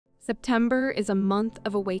September is a month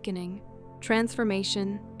of awakening,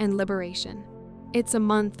 transformation, and liberation. It's a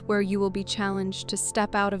month where you will be challenged to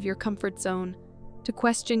step out of your comfort zone, to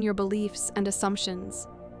question your beliefs and assumptions,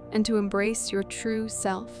 and to embrace your true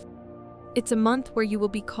self. It's a month where you will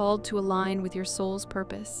be called to align with your soul's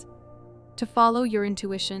purpose, to follow your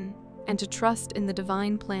intuition, and to trust in the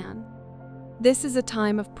divine plan. This is a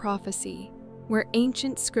time of prophecy, where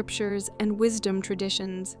ancient scriptures and wisdom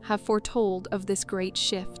traditions have foretold of this great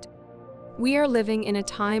shift. We are living in a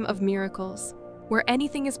time of miracles, where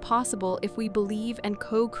anything is possible if we believe and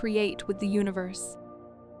co-create with the universe.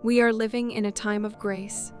 We are living in a time of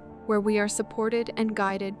grace, where we are supported and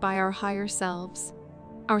guided by our higher selves,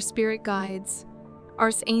 our spirit guides,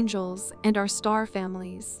 our angels, and our star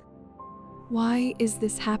families. Why is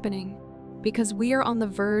this happening? Because we are on the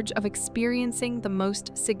verge of experiencing the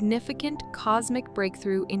most significant cosmic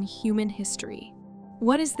breakthrough in human history.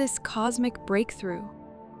 What is this cosmic breakthrough?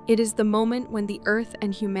 It is the moment when the Earth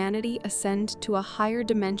and humanity ascend to a higher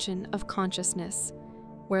dimension of consciousness,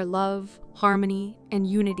 where love, harmony, and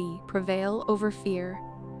unity prevail over fear,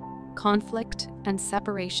 conflict, and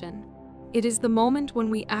separation. It is the moment when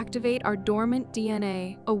we activate our dormant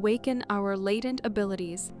DNA, awaken our latent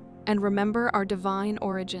abilities, and remember our divine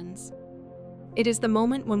origins. It is the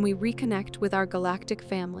moment when we reconnect with our galactic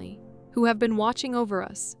family, who have been watching over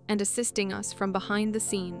us and assisting us from behind the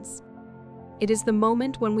scenes. It is the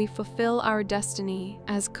moment when we fulfill our destiny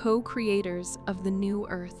as co-creators of the new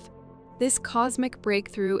Earth. This cosmic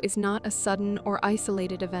breakthrough is not a sudden or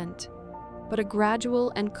isolated event, but a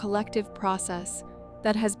gradual and collective process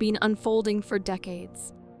that has been unfolding for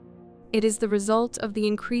decades. It is the result of the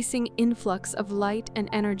increasing influx of light and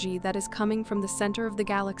energy that is coming from the center of the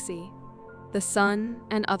galaxy, the sun,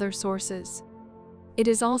 and other sources. It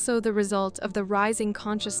is also the result of the rising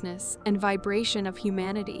consciousness and vibration of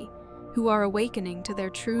humanity, who are awakening to their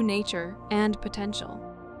true nature and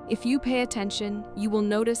potential. If you pay attention, you will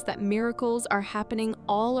notice that miracles are happening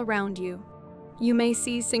all around you. You may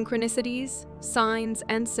see synchronicities, signs,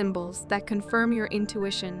 and symbols that confirm your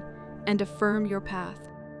intuition and affirm your path.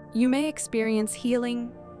 You may experience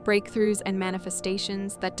healing, breakthroughs, and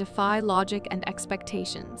manifestations that defy logic and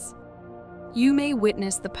expectations. You may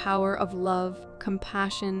witness the power of love,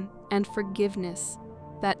 compassion, and forgiveness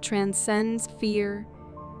that transcends fear,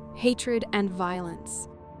 hatred, and violence.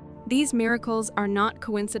 These miracles are not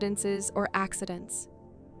coincidences or accidents,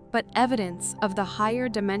 but evidence of the higher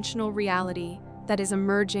dimensional reality that is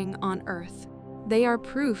emerging on Earth. They are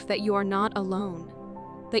proof that you are not alone,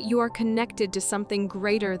 that you are connected to something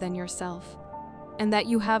greater than yourself, and that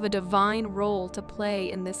you have a divine role to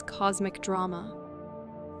play in this cosmic drama.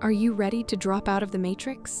 Are you ready to drop out of the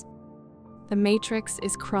Matrix? The Matrix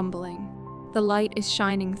is crumbling. The light is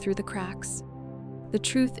shining through the cracks. The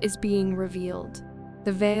truth is being revealed.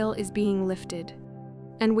 The veil is being lifted.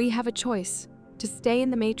 And we have a choice, to stay in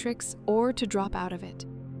the Matrix or to drop out of it.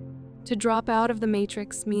 To drop out of the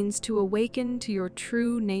Matrix means to awaken to your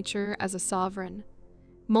true nature as a sovereign,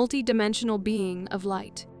 multi-dimensional being of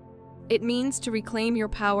light. It means to reclaim your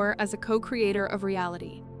power as a co-creator of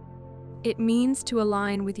reality. It means to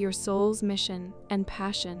align with your soul's mission and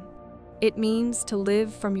passion. It means to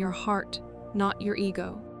live from your heart, not your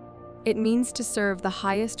ego. It means to serve the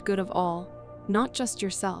highest good of all, not just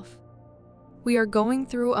yourself. We are going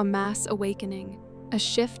through a mass awakening, a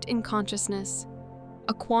shift in consciousness,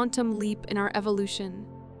 a quantum leap in our evolution.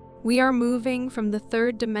 We are moving from the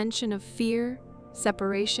third dimension of fear,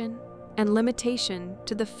 separation, and limitation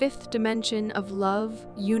to the fifth dimension of love,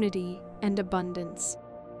 unity, and abundance.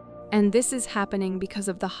 And this is happening because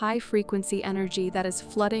of the high-frequency energy that is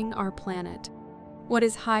flooding our planet. What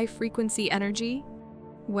is high-frequency energy?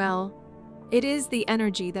 Well, it is the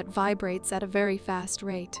energy that vibrates at a very fast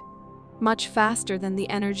rate, much faster than the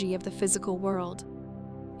energy of the physical world.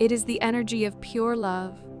 It is the energy of pure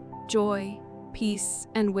love, joy, peace,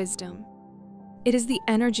 and wisdom. It is the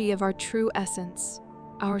energy of our true essence,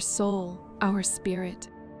 our soul, our spirit.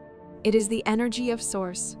 It is the energy of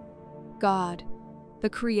Source, God, the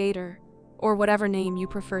Creator, or whatever name you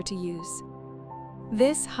prefer to use.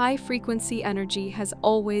 This high-frequency energy has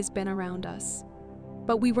always been around us,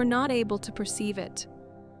 but we were not able to perceive it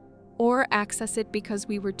or access it because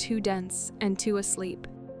we were too dense and too asleep.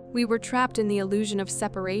 We were trapped in the illusion of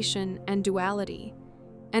separation and duality,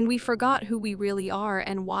 and we forgot who we really are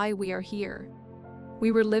and why we are here.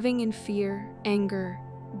 We were living in fear, anger,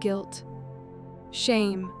 guilt,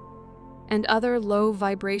 shame, and other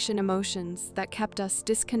low-vibration emotions that kept us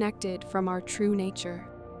disconnected from our true nature.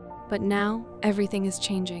 But now, everything is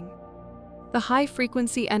changing. The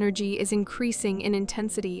high-frequency energy is increasing in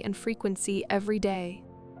intensity and frequency every day.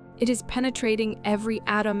 It is penetrating every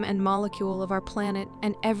atom and molecule of our planet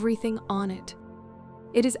and everything on it.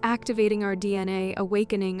 It is activating our DNA,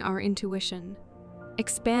 awakening our intuition,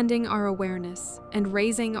 expanding our awareness, and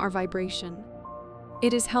raising our vibration.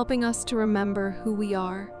 It is helping us to remember who we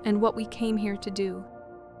are and what we came here to do.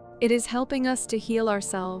 It is helping us to heal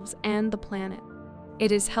ourselves and the planet.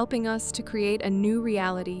 It is helping us to create a new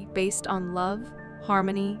reality based on love,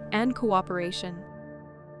 harmony, and cooperation.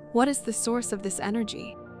 What is the source of this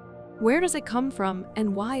energy? Where does it come from,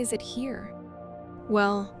 and why is it here?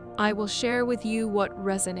 Well, I will share with you what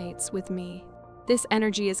resonates with me. This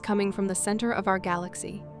energy is coming from the center of our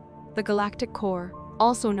galaxy, the galactic core,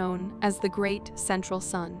 also known as the Great Central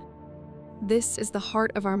Sun. This is the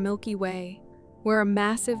heart of our Milky Way, where a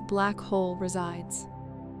massive black hole resides.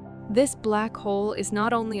 This black hole is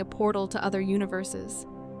not only a portal to other universes,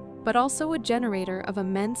 but also a generator of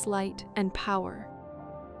immense light and power.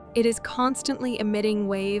 It is constantly emitting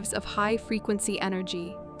waves of high-frequency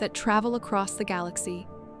energy that travel across the galaxy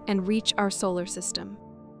and reach our solar system.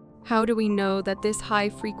 How do we know that this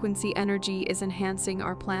high-frequency energy is enhancing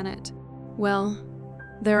our planet? Well,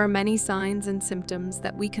 there are many signs and symptoms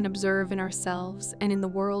that we can observe in ourselves and in the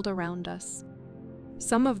world around us.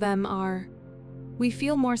 Some of them are: we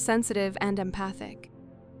feel more sensitive and empathic.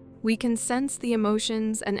 We can sense the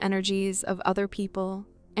emotions and energies of other people,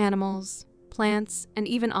 animals, plants, and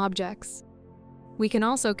even objects. We can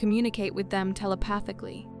also communicate with them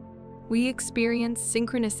telepathically. We experience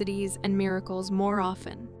synchronicities and miracles more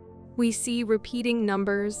often. We see repeating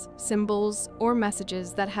numbers, symbols, or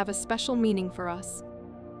messages that have a special meaning for us.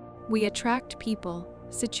 We attract people,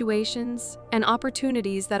 situations, and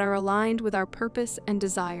opportunities that are aligned with our purpose and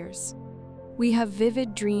desires. We have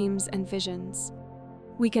vivid dreams and visions.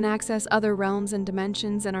 We can access other realms and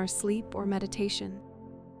dimensions in our sleep or meditation.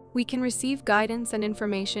 We can receive guidance and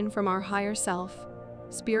information from our higher self,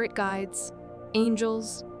 spirit guides,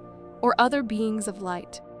 angels, or other beings of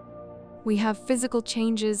light. We have physical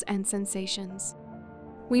changes and sensations.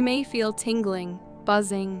 We may feel tingling,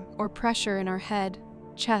 buzzing, or pressure in our head,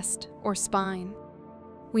 chest, or spine.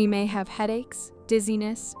 We may have headaches,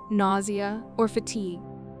 dizziness, nausea, or fatigue.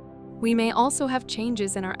 We may also have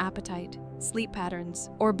changes in our appetite, sleep patterns,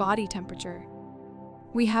 or body temperature.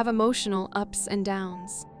 We have emotional ups and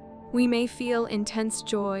downs. We may feel intense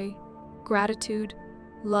joy, gratitude,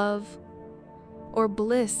 love, or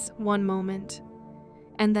bliss one moment,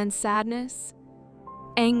 and then sadness,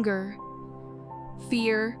 anger,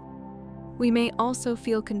 fear. We may also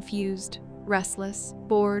feel confused, restless,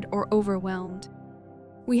 bored, or overwhelmed.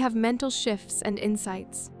 We have mental shifts and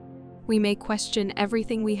insights. We may question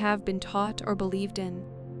everything we have been taught or believed in.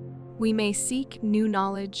 We may seek new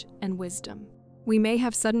knowledge and wisdom. We may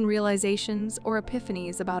have sudden realizations or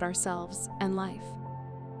epiphanies about ourselves and life.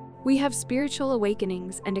 We have spiritual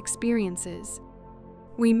awakenings and experiences.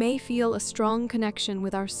 We may feel a strong connection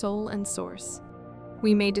with our soul and source.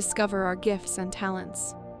 We may discover our gifts and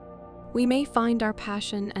talents. We may find our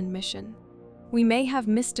passion and mission. We may have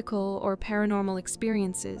mystical or paranormal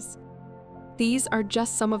experiences. These are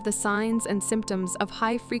just some of the signs and symptoms of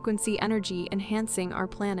high-frequency energy enhancing our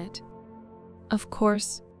planet. Of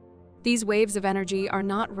course, these waves of energy are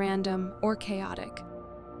not random or chaotic.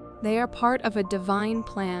 They are part of a divine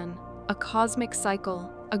plan, a cosmic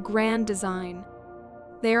cycle, a grand design.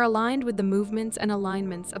 They are aligned with the movements and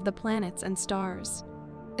alignments of the planets and stars,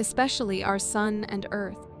 especially our Sun and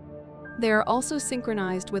Earth. They are also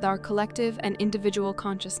synchronized with our collective and individual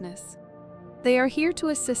consciousness. They are here to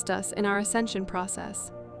assist us in our ascension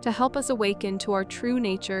process, to help us awaken to our true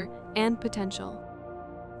nature and potential.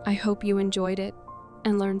 I hope you enjoyed it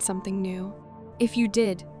and learned something new. If you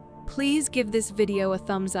did, please give this video a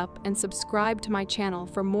thumbs up and subscribe to my channel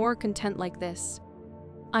for more content like this.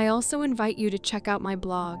 I also invite you to check out my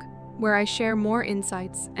blog, where I share more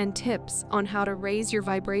insights and tips on how to raise your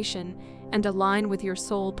vibration and align with your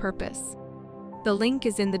soul purpose. The link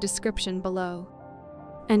is in the description below.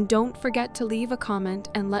 And don't forget to leave a comment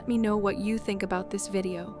and let me know what you think about this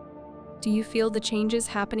video. Do you feel the changes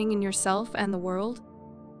happening in yourself and the world?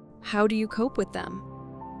 How do you cope with them?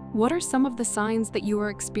 What are some of the signs that you are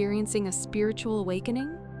experiencing a spiritual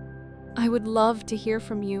awakening? I would love to hear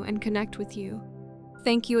from you and connect with you.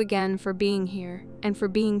 Thank you again for being here and for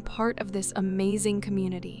being part of this amazing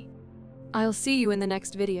community. I'll see you in the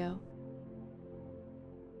next video.